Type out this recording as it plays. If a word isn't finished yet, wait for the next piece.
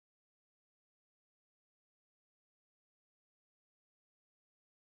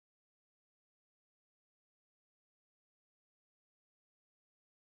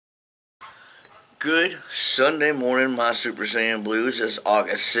Good Sunday morning, my Super Saiyan Blues. Is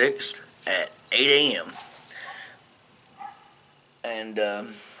August 6th at 8 a.m. And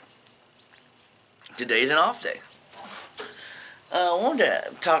today's an off day. I wanted to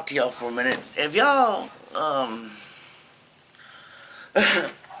talk to y'all for a minute. Have y'all, I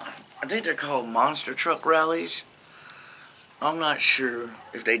think they're called monster truck rallies. I'm not sure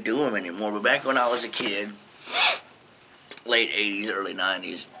if they do them anymore, but back when I was a kid, late 80s, early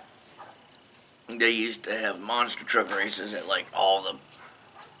 90s, they used to have monster truck races at like all the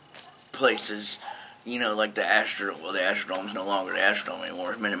places, you know, like the Astrodome. Well, the Astrodome's no longer the Astrodome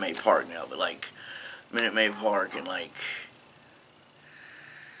anymore. It's Minute Maid Park now, but like Minute Maid Park and like,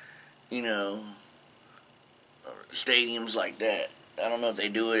 you know, stadiums like that. I don't know if they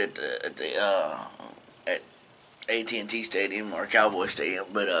do it at AT&T Stadium or Cowboy Stadium,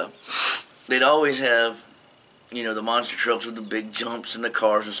 but they'd always have, you know, the monster trucks with the big jumps and the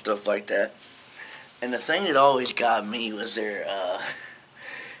cars and stuff like that. And the thing that always got me was their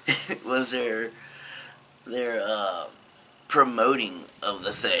promoting of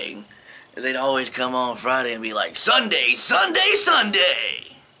the thing. They'd always come on Friday and be like, Sunday, Sunday,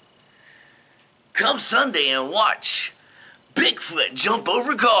 Sunday! Come Sunday and watch Bigfoot jump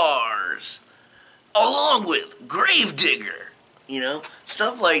over cars, along with Gravedigger, you know,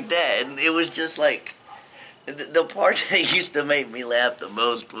 stuff like that. And it was just like, the part that used to make me laugh the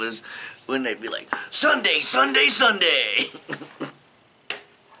most was when they'd be like, Sunday, Sunday, Sunday!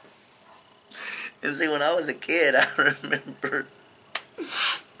 And see, when I was a kid, I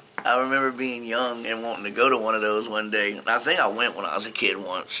remember being young and wanting to go to one of those one day. And I think I went when I was a kid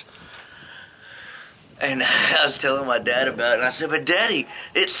once. And I was telling my dad about it, and I said, but Daddy,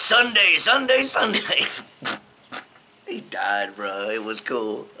 it's Sunday, Sunday, Sunday. He died, bro. It was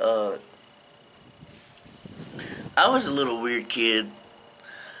cool. I was a little weird kid.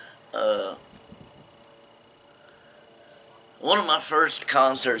 One of my first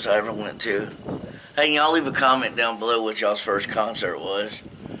concerts I ever went to. Hey, y'all leave a comment down below what y'all's first concert was.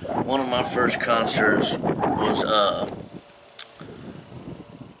 One of my first concerts was,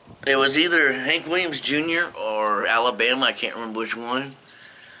 it was either Hank Williams Jr. or Alabama. I can't remember which one.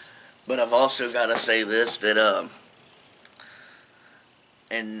 But I've also got to say this, that,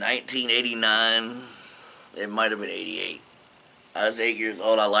 in 1989, it might have been 88. I was 8 years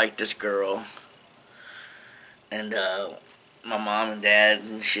old. I liked this girl. And, my mom and dad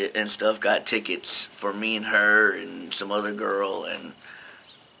and shit and stuff got tickets for me and her and some other girl and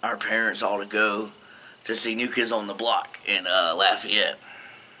our parents all to go to see New Kids on the Block in Lafayette.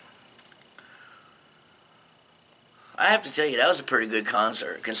 I have to tell you, that was a pretty good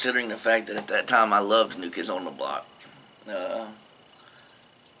concert, considering the fact that at that time I loved New Kids on the Block.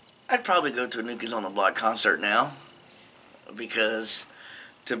 I'd probably go to a New Kids on the Block concert now, because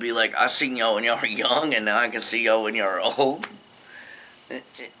to be like, I seen y'all when y'all were young, and now I can see y'all when y'all are old.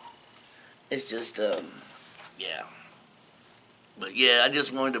 It's just, yeah. But yeah, I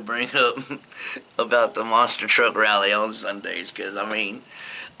just wanted to bring up about the monster truck rally on Sundays, because I mean,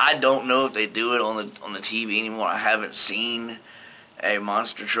 I don't know if they do it on the TV anymore. I haven't seen a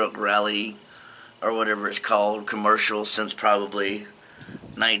monster truck rally or whatever it's called commercial since probably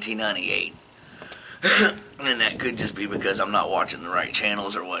 1998. And that could just be because I'm not watching the right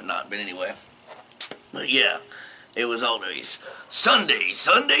channels or whatnot. But anyway. But yeah. It was always Sunday,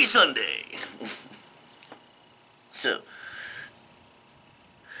 Sunday, Sunday. So.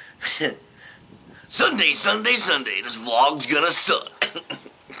 Sunday, Sunday, Sunday. This vlog's gonna suck.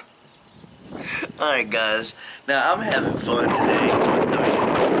 Alright guys. Now I'm having fun today.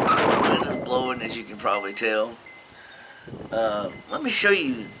 I mean, the wind is blowing, as you can probably tell. Let me show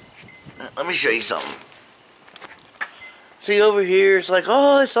you something. See over here, it's like,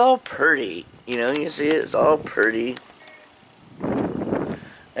 oh, it's all pretty. You know, you see it, it's all pretty.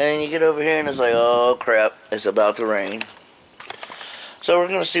 And you get over here and it's like, oh crap, it's about to rain. So we're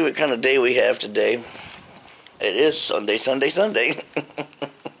going to see what kind of day we have today. It is Sunday, Sunday, Sunday.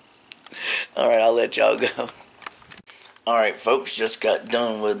 Alright, I'll let y'all go. Alright folks, just got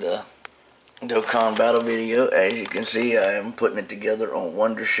done with the Dokkan Battle video. As you can see, I am putting it together on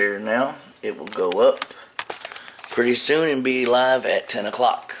Wondershare now. It will go up pretty soon and be live at 10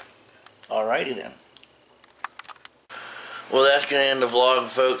 o'clock. Alrighty then. Well, that's going to end the vlog,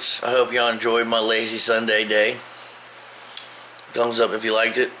 folks. I hope y'all enjoyed my lazy Sunday day. Thumbs up if you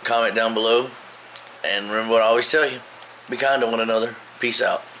liked it. Comment down below. And remember what I always tell you. Be kind to one another. Peace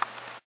out.